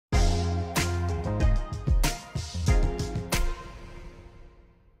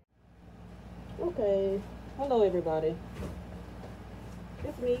Okay, hello everybody.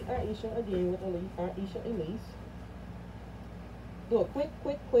 It's me, Aisha, again with Aisha Elise. Do a quick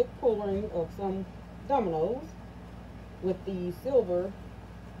pouring of some dominoes with the silver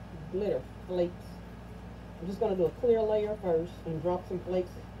glitter flakes. I'm just going to do a clear layer first and drop some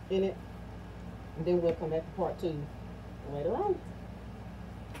flakes in it, and then we'll come back to part two later on.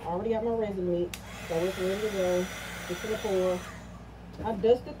 I already got my resin mix, so it's ready to go. Just gonna pour. I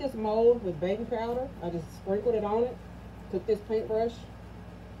dusted this mold with baking powder. I just sprinkled it on it. Took this paintbrush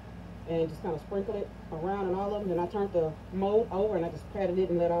and just kind of sprinkled it around in all of them. Then I turned the mold over and I just patted it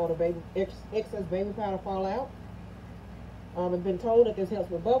and let all the excess baking powder fall out. I've been told that this helps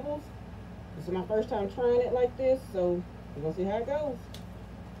with bubbles. This is my first time trying it like this, so we're gonna see how it goes.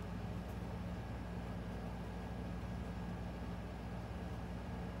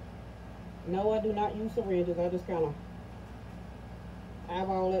 No, I do not use syringes. I just kind of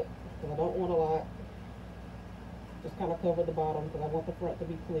eyeball it because I don't want a lot. Just kind of cover the bottom because I want the front to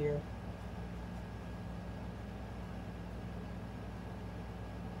be clear.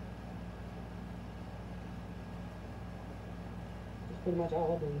 That's pretty much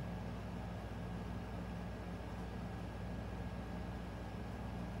all I do.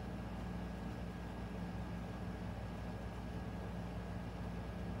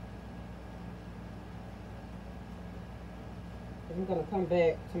 I'm going to come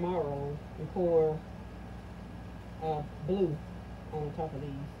back tomorrow and pour blue on top of these.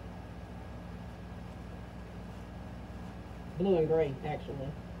 Blue and gray, actually.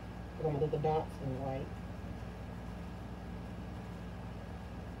 I'm going to do the dots in white.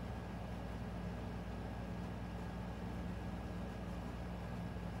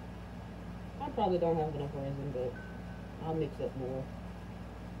 I probably don't have enough resin, but I'll mix up more.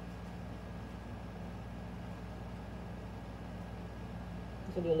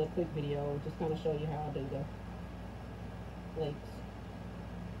 This will be a little quick video, just kind of show you how I do the flakes.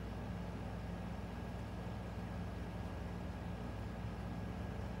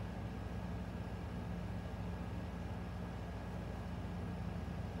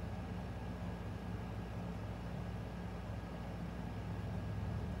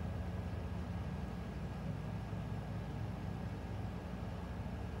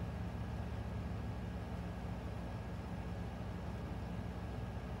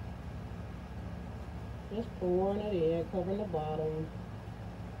 Just pouring it in, covering the bottom.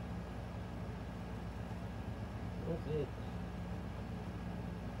 That's it.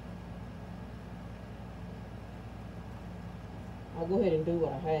 I'll go ahead and do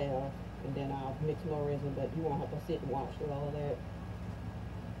what I have, and then I'll mix more resin, but you won't have to sit and watch with all of that.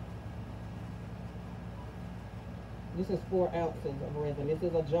 This is 4 ounces of resin. This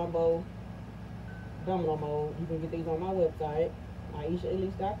is a jumbo domino mold. You can get these on my website,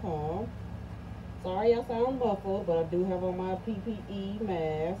 AishaElise.com. Sorry I sound muffled, but I do have on my PPE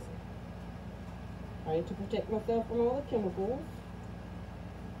mask. I need to protect myself from all the chemicals.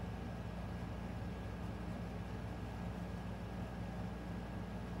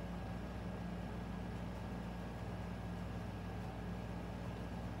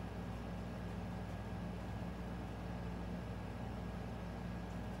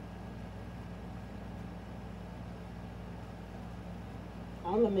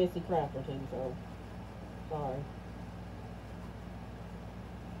 I'm a messy crafter too, so sorry.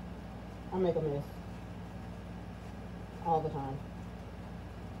 I make a mess all the time.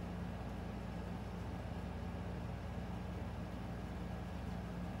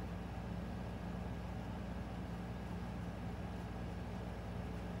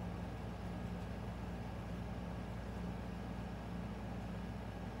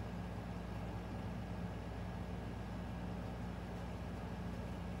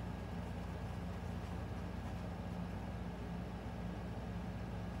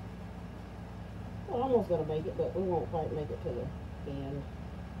 We're almost gonna make it, but we won't quite make it to the end.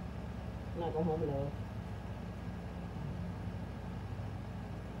 Not gonna have enough.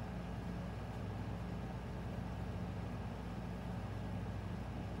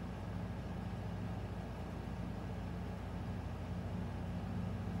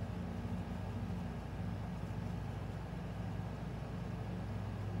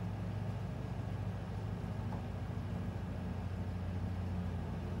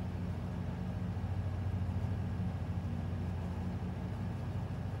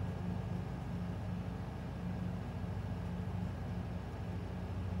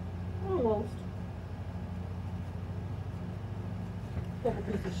 Almost. Couple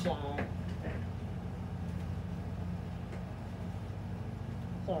pieces shy.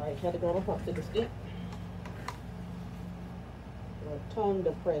 Sorry, had to grab a popsicle stick. Or a tongue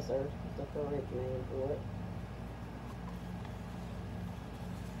depressor. That's the correct name for it.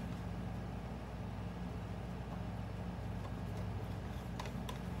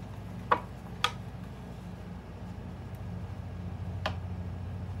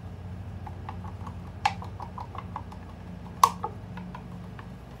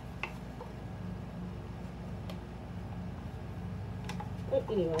 But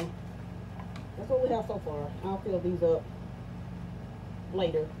anyway, that's what we have so far. I'll fill these up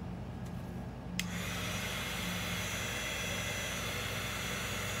later.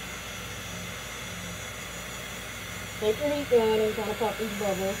 Take your heat gun and kind of pop these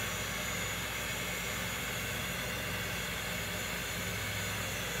bubbles.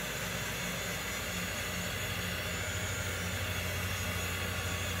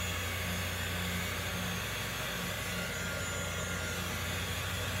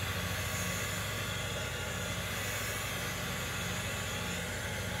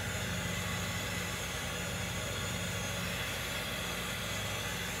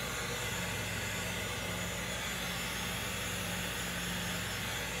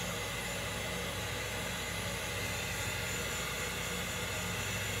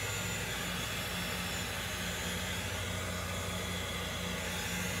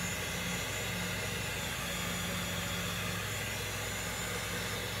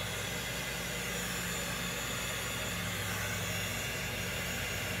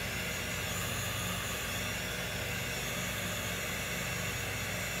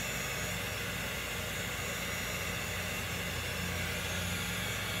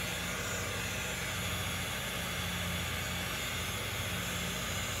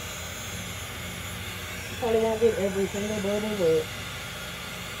 Probably won't get every single bubble, but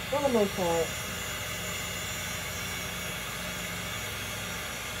for the most part.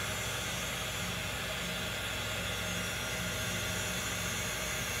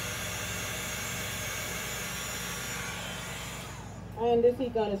 And this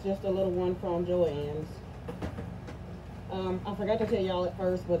heat gun is just a little one from Joann's. I forgot to tell y'all at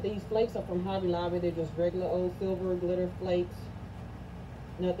first, but these flakes are from Hobby Lobby. They're just regular old silver glitter flakes.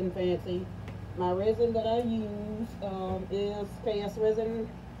 Nothing fancy. My resin that I use is KS Resin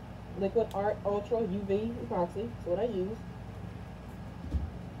Liquid Art Ultra UV Epoxy. That's what I use.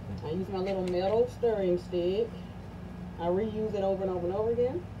 I use my little metal stirring stick. I reuse it over and over and over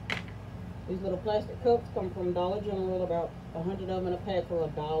again. These little plastic cups come from Dollar General, about 100 of them in a pack for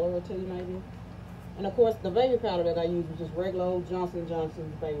 $1 or $2 maybe. And of course the baby powder that I use is just regular old Johnson &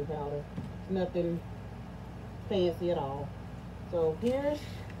 Johnson's baby powder. It's nothing fancy at all. So here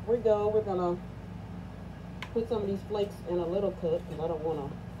we go. We're gonna put some of these flakes in a little cup because I don't want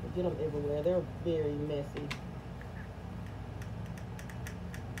to get them everywhere. They're very messy.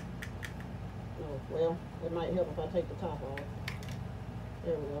 Oh, well, it might help if I take the top off.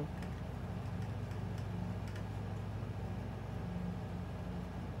 There we go.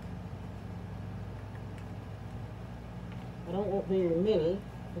 I don't want very many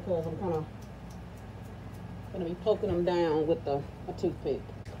because I'm kind of going to be poking them down with a toothpick.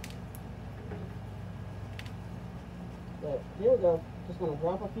 But here we go. Just going to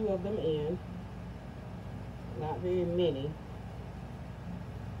drop a few of them in. Not very many.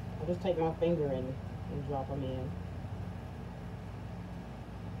 I'll just take my finger and drop them in.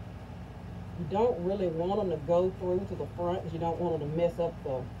 You don't really want them to go through to the front because you don't want them to mess up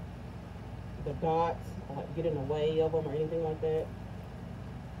the dots, get in the way of them or anything like that.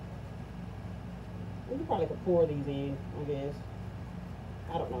 You probably could pour these in, I guess.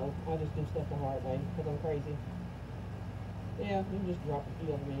 I don't know. I just do stuff the hard way because I'm crazy. Yeah, you can just drop a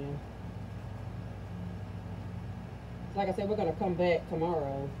few of them in. Like I said, we're going to come back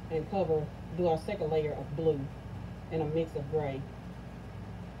tomorrow and do our second layer of blue and a mix of gray.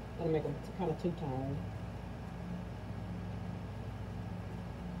 That'll make them kind of two-tone.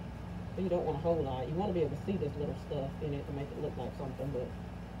 But you don't want a whole lot. You want to be able to see this little stuff in it to make it look like something, but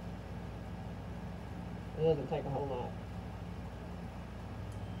it doesn't take a whole lot.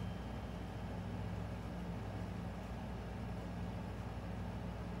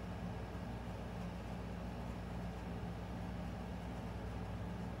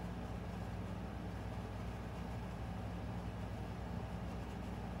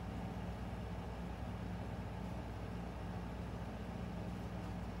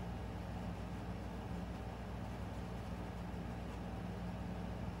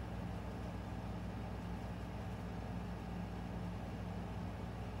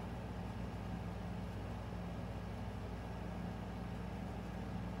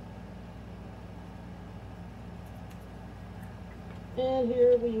 And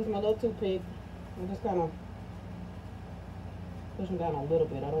here we use my little toothpick. I'm just kind of push them down a little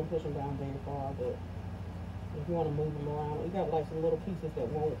bit. I don't push them down very far, but if you want to move them around, you got like some little pieces that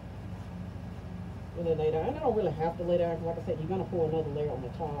won't really lay down. And they don't really have to lay down, because like I said, you're going to pour another layer on the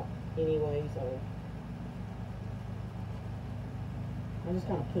top anyway, so I just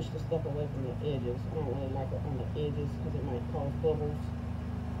kind of push the stuff away from the edges. I don't really like it on the edges because it might cause bubbles.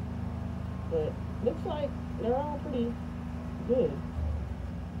 But looks like they're all pretty good.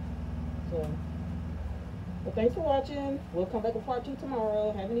 So, but thanks for watching. We'll come back with part 2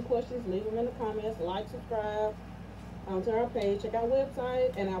 tomorrow. Have any questions, leave them in the comments. Like, subscribe to our page. Check our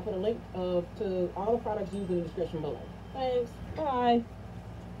website. And I'll put a link to all the products used in the description below. Thanks. Bye.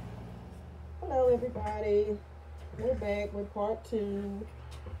 Hello, everybody. We're back with part 2.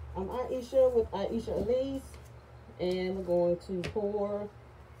 I'm Aisha with Aisha Elise. And we're going to pour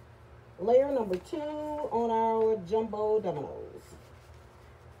layer number 2 on our jumbo dominoes.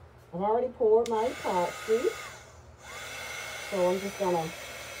 I've already poured my epoxy, so I'm just gonna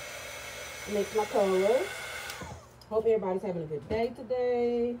mix my colors. Hope everybody's having a good day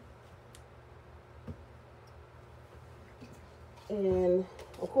today. And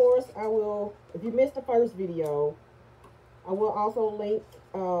of course, I will, if you missed the first video, I will also link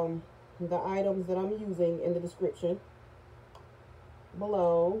the items that I'm using in the description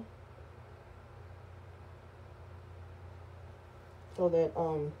below, so that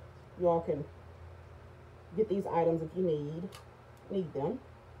you all can get these items if you need them.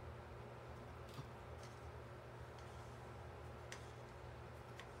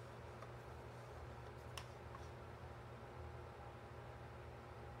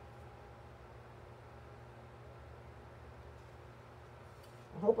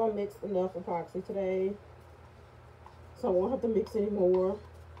 I hope I mixed enough epoxy today, so I won't have to mix anymore.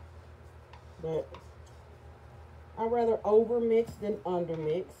 But I'd rather over mix than under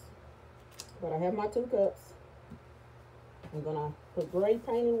mix. But I have my 2 cups. I'm gonna put gray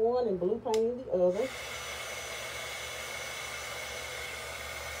paint in one and blue paint in the other.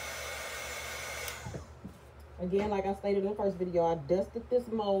 Again, like I stated in the first video, I dusted this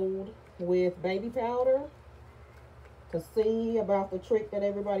mold with baby powder to see about the trick that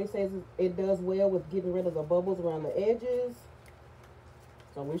everybody says it does well with getting rid of the bubbles around the edges.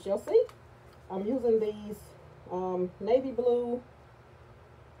 So we shall see. I'm using these navy blue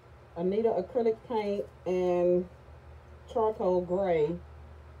Anita acrylic paint and charcoal gray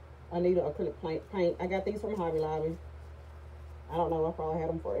Anita acrylic paint. I got these from Hobby Lobby. I don't know, I probably had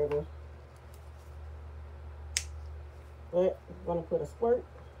them forever. But I'm gonna put a squirt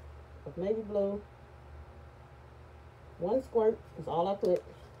of navy blue. 1 squirt is all I put.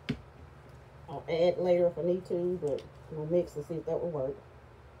 I'll add later if I need to, but we'll mix to see if that will work.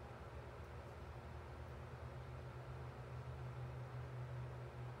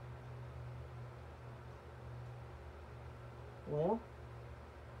 Well,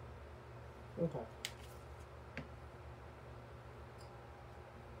 okay.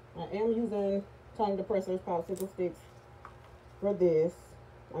 I am using tongue depressors, popsicle sticks for this.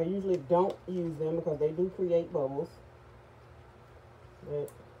 I usually don't use them because they do create bubbles,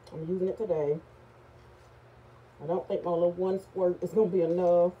 but I'm using it today. I don't think my little 1 squirt is going to be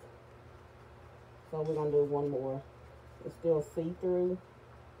enough, so we're going to do 1 more. It's still see-through,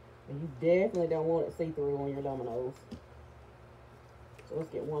 and you definitely don't want it see-through on your dominoes. So let's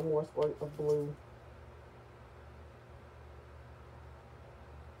get 1 more squirt of blue.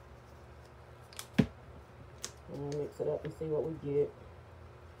 And mix it up and see what we get.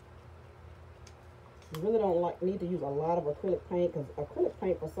 You really don't need to use a lot of acrylic paint, because acrylic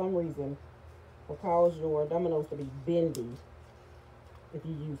paint for some reason will cause your dominoes to be bendy if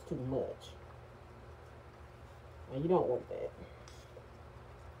you use too much. And you don't want that.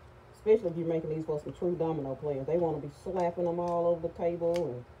 Especially if you're making these for some true domino players. They want to be slapping them all over the table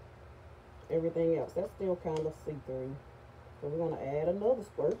and everything else. That's still kind of see-through. So we're going to add another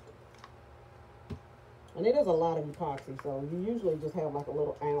squirt. And it is a lot of epoxy, so you usually just have like a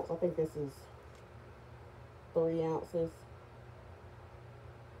little ounce. I think this is 3 ounces.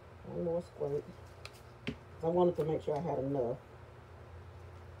 1 more squirt. I wanted to make sure I had enough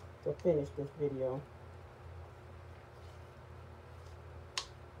to finish this video.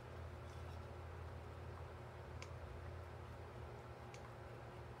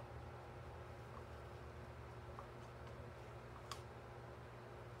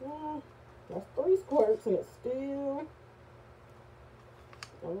 That's 3 squirts and it's still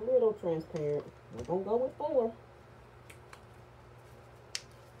a little transparent. We're gonna go with 4.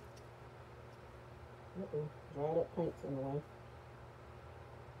 Dried up paint's in the way.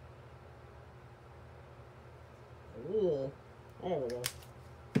 Ugh. There we go.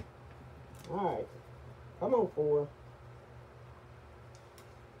 Alright. Come on, 4.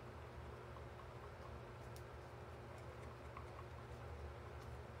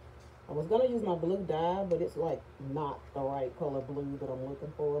 I was gonna use my blue dye, but it's like not the right color blue that I'm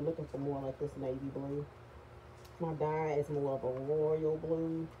looking for. I'm looking for more like this navy blue. My dye is more of a royal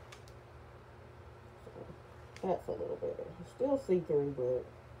blue. So that's a little better. It's still see-through, but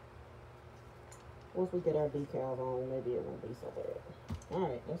once we get our decals on, maybe it won't be so bad.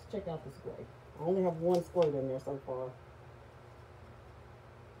 Alright, let's check out this gray. I only have one squirt in there so far.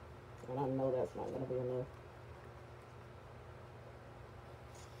 And I know that's not going to be enough.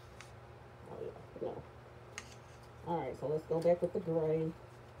 Oh yeah, no. Alright, so let's go back with the gray.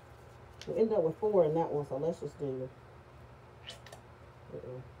 We ended up with 4 in that one, so let's just do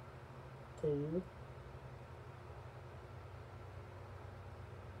 2.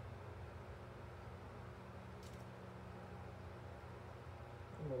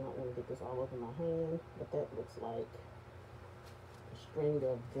 I do not want to get this all over my hand, but that looks like a string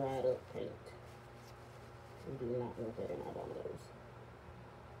of dried up paint. We do not want that in our dominoes.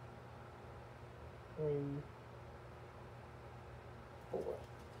 3, 4.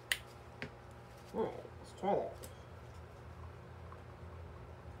 Alright, let's try that.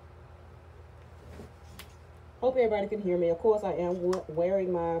 Hope everybody can hear me. Of course, I am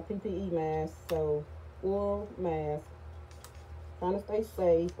wearing my PPE mask, so full mask. Trying to stay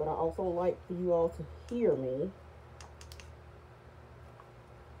safe, but I also like for you all to hear me.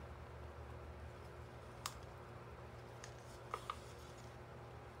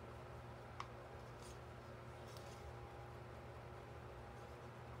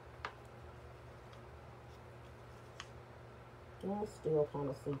 It's still kind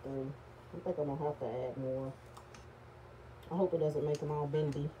of see-through. I think I'm going to have to add more. I hope it doesn't make them all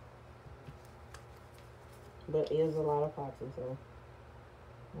bendy. But it is a lot of epoxy, so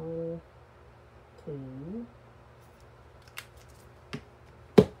 1, 2.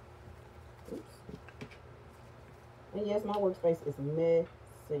 Oops. And yes, my workspace is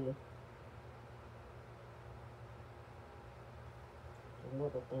messy.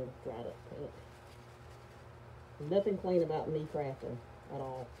 Another thing of dried up paint. Nothing clean about me crafting at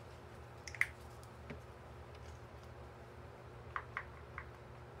all.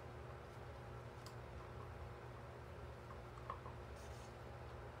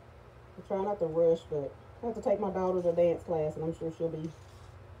 I try not to rush, but I have to take my daughter to dance class, and I'm sure she'll be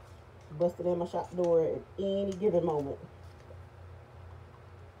busted in my shop door at any given moment.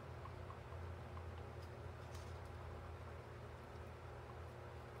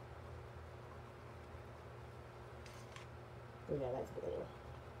 Yeah, that's better.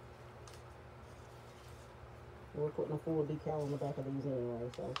 We're putting a full decal on the back of these anyway,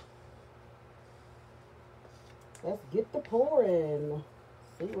 so let's get to pouring.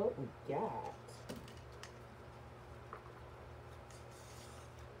 See what we got.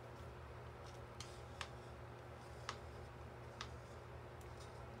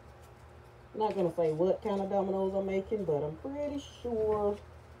 I'm not gonna say what kind of dominoes I'm making, but I'm pretty sure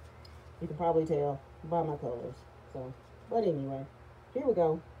you can probably tell by my colors. So, but anyway, here we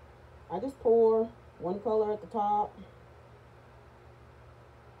go. I just pour one color at the top,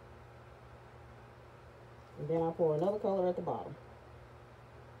 and then I pour another color at the bottom.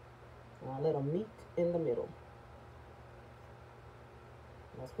 And I let them meet in the middle.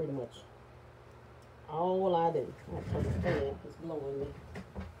 That's pretty much all I do. I have to turn this fan, it's blowing me.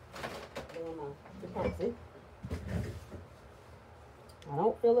 Doing my epoxy. I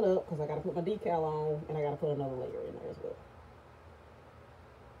don't fill it up because I got to put my decal on, and I got to put another layer in there as well.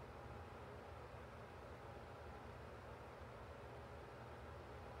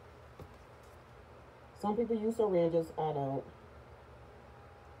 Some people use syringes. I don't.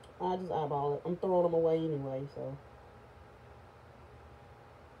 I just eyeball it. I'm throwing them away anyway, so.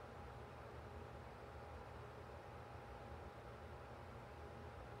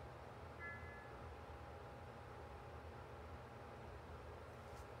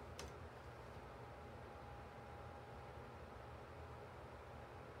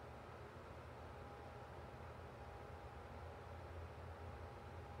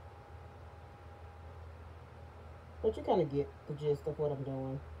 But you kind of get the gist of what I'm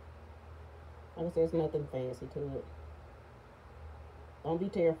doing. Like I said, there's nothing fancy to it. Don't be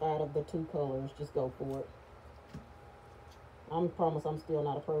terrified of the 2 colors. Just go for it. I promise I'm still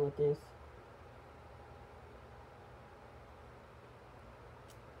not a pro at this.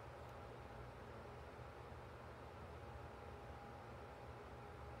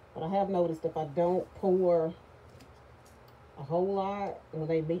 But I have noticed if I don't pour a whole lot, when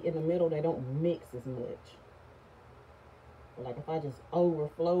they meet in the middle, they don't mix as much. But like if I just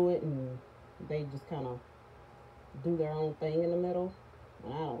overflow it and they just kind of do their own thing in the middle,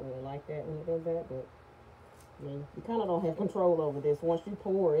 and I don't really like that when it does that, but I mean, you kind of don't have control over this. Once you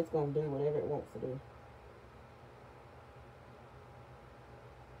pour, it's going to do whatever it wants to do.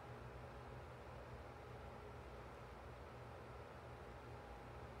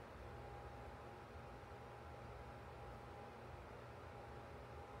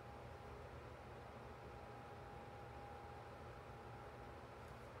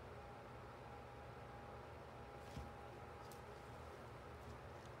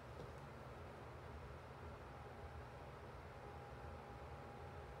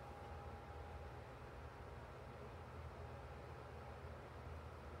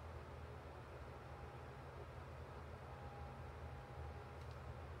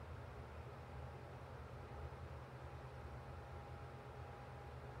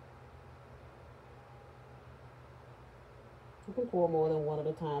 You can pour more than one at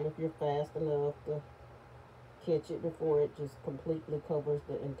a time if you're fast enough to catch it before it just completely covers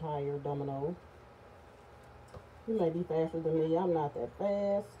the entire domino. You may be faster than me. I'm not that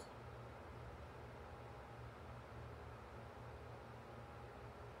fast.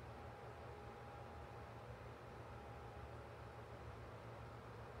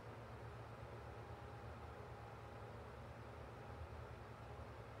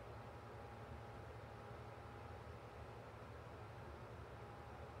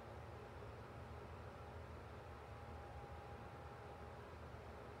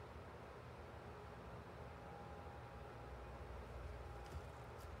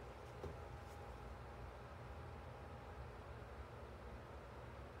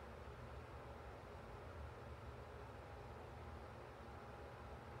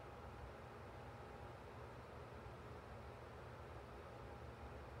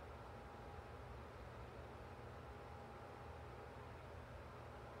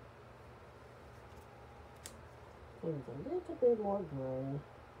 Seems a little bit more gray.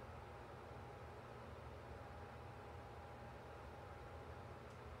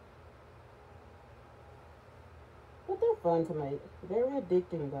 But they're fun to make. Very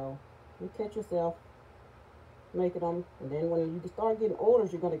addicting though. You catch yourself making them, and then when you start getting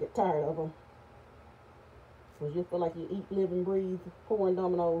orders, you're going to get tired of them. Because you feel like you eat, live, and breathe pouring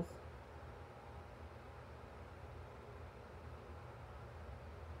dominoes.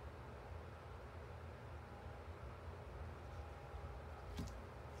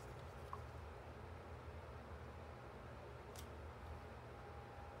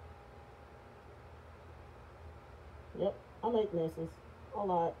 Yep, I make messes a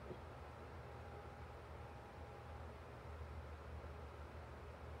lot.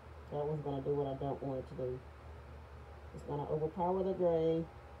 That one's going to do what I don't want it to do. It's going to overpower the gray.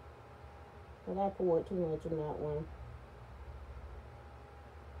 But I poured too much in that one.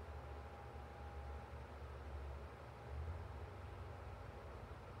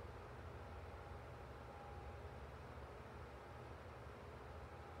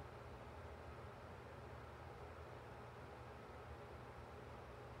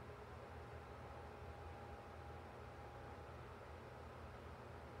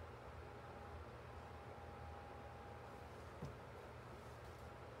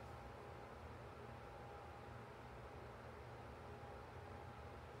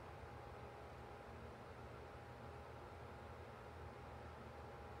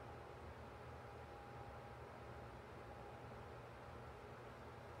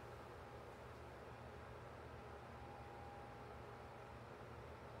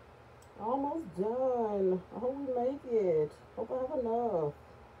 Almost done. I hope we make it. Hope I have enough.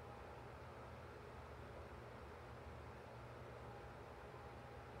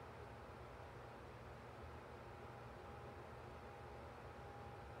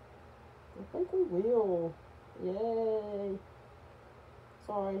 I think we will. Yay.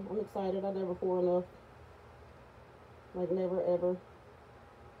 Sorry, I'm excited. I never pour enough. Like never ever.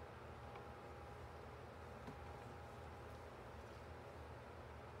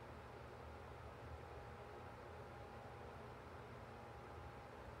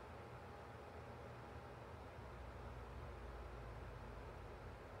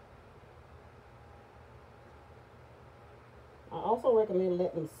 I also recommend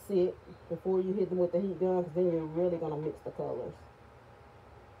letting them sit before you hit them with the heat gun, because then you're really going to mix the colors.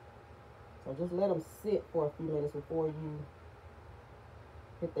 So just let them sit for a few minutes before you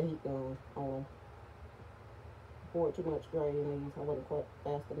hit the heat gun on them. Poured too much gray in these. I wasn't quite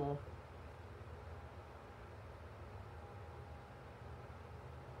fast enough.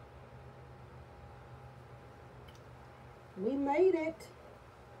 We made it.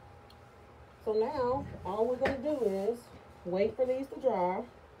 So now all we're going to do is wait for these to dry.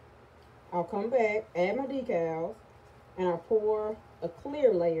 I'll come back, add my decals, and I'll pour a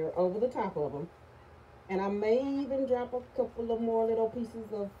clear layer over the top of them. And I may even drop a couple of more little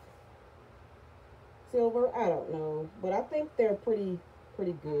pieces of silver. I don't know. But I think they're pretty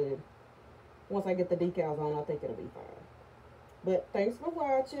good. Once I get the decals on, I think it'll be fine. But thanks for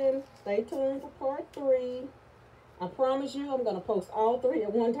watching. Stay tuned for part 3. I promise you I'm going to post all 3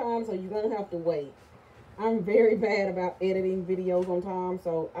 at one time, so you won't have to wait. I'm very bad about editing videos on time,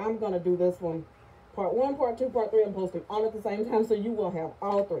 so I'm going to do this one. Part 1, part 2, part 3, I'm posting all at the same time, so you will have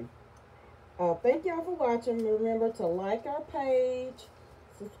all 3. Thank y'all for watching. Remember to like our page,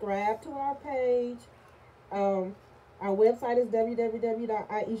 subscribe to our page. Our website is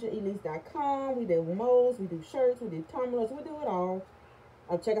www.aishaelise.com. We do molds, we do shirts, we do tumblers, we do it all.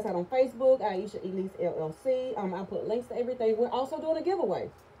 Check us out on Facebook, Aisha Elise LLC. I put links to everything. We're also doing a giveaway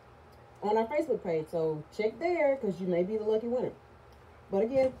on our Facebook page, so check there because you may be the lucky winner. But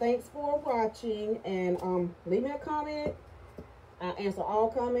again, thanks for watching, and leave me a comment. I answer all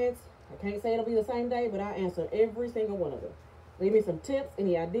comments. I can't say it'll be the same day, but I answer every single one of them. Leave me some tips,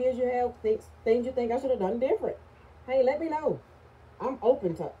 any ideas you have, things you think I should have done different. Hey, let me know. I'm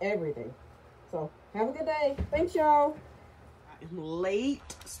open to everything. So, have a good day. Thanks, y'all. I'm late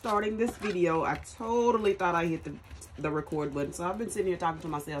starting this video. I totally thought I hit the record button. So, I've been sitting here talking to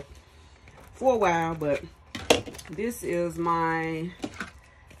myself for a while, but this is my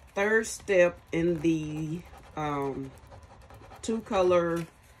 3rd step in the 2-color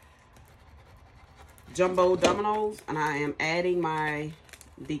jumbo dominoes, and I am adding my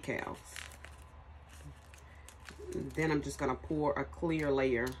decals. And then I'm just gonna pour a clear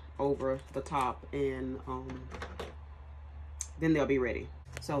layer over the top, and then they'll be ready.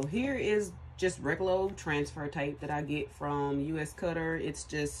 So here is just regular old transfer tape that I get from US Cutter. It's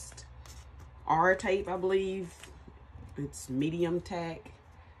just R tape, I believe. It's medium tack,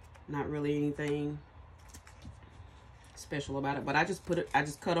 not really anything special about it, but I just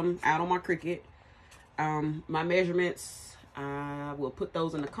cut them out on my Cricut. My measurements, I will put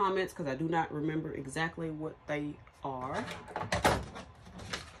those in the comments because I do not remember exactly what they are,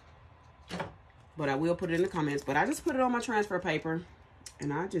 but I will put it in the comments. But I just put it on my transfer paper,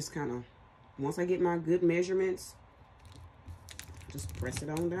 and I just kind of, once I get my good measurements, just press it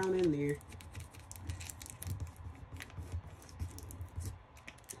on down in there.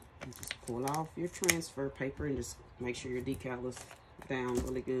 And just pull off your transfer paper and just make sure your decal is down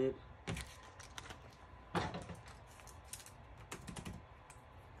really good.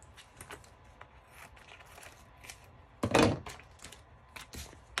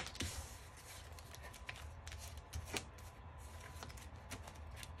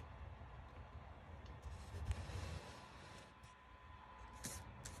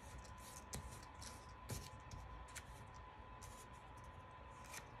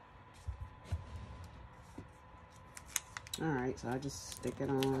 Alright, so I just stick it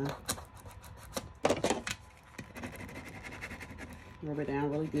on, rub it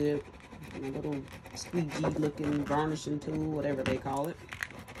down really good. My little squeegee looking varnishing tool, whatever they call it.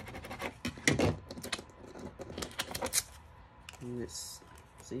 And let's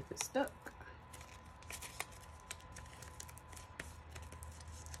see if it's stuck.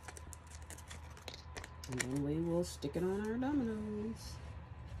 And then we will stick it on our dominoes.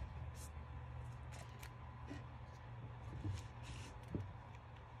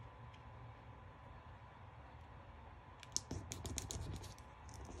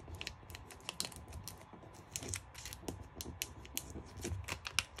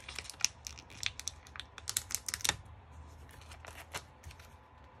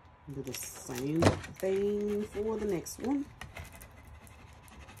 Do the same thing for the next one.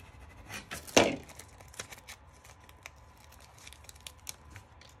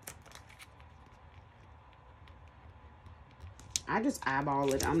 I just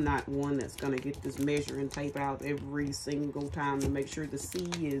eyeball it. I'm not one that's going to get this measuring tape out every single time to make sure the C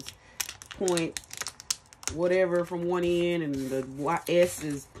is point whatever from one end and the S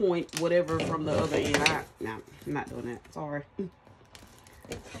is point whatever from the other end. No, I'm not doing that. Sorry.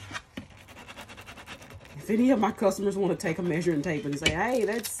 If any of my customers want to take a measuring tape and say, hey,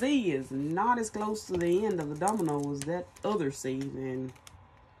 that C is not as close to the end of the domino as that other C, then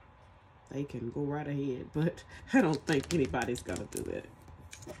they can go right ahead. But I don't think anybody's going to do that.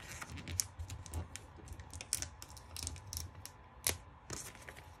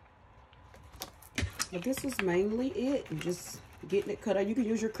 But this is mainly it. Just getting it cut out. You can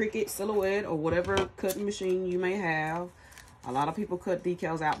use your Cricut Silhouette or whatever cutting machine you may have. A lot of people cut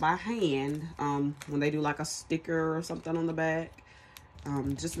decals out by hand when they do like a sticker or something on the back.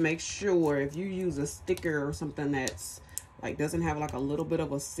 Just make sure if you use a sticker or something that's like doesn't have like a little bit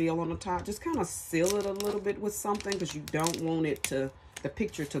of a seal on the top, just kind of seal it a little bit with something because you don't want it to, the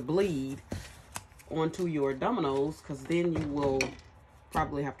picture to bleed onto your dominoes, because then you will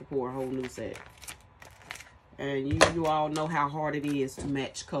probably have to pour a whole new set. And you all know how hard it is to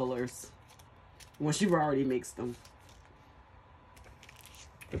match colors once you've already mixed them.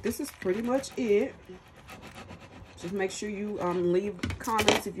 But this is pretty much it. Just make sure you leave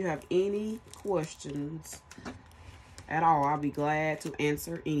comments if you have any questions at all. I'll be glad to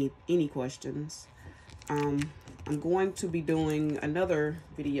answer any questions. I'm going to be doing another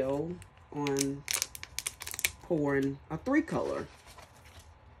video on pouring a 3-color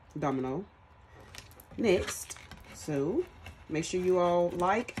domino next. So make sure you all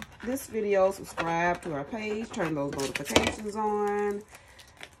like this video, subscribe to our page, turn those notifications on,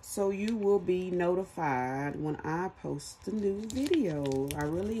 so you will be notified when I post a new video. I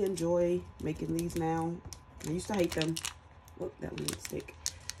really enjoy making these now. I used to hate them. Look, that one didn't stick.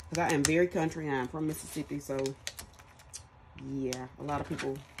 Because I am very country and I'm from Mississippi, so yeah, a lot of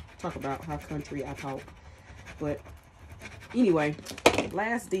people talk about how country I talk. But anyway,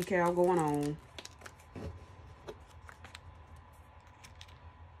 last decal going on.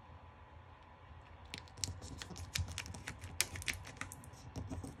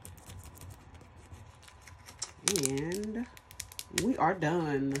 And we are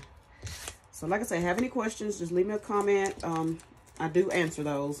done. So like I said, have any questions, just leave me a comment. I do answer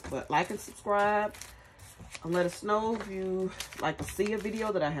those, but like and subscribe and let us know if you like to see a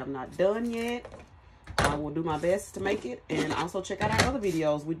video that I have not done yet. I will do my best to make it. And also check out our other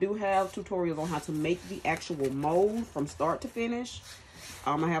videos. We do have tutorials on how to make the actual mold from start to finish.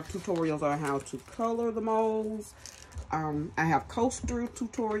 I have tutorials on how to color the molds. I have coaster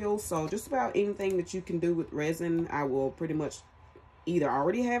tutorials, so just about anything that you can do with resin, I will pretty much either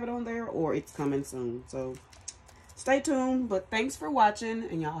already have it on there or it's coming soon. So stay tuned, but thanks for watching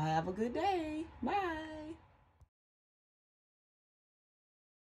and y'all have a good day. Bye.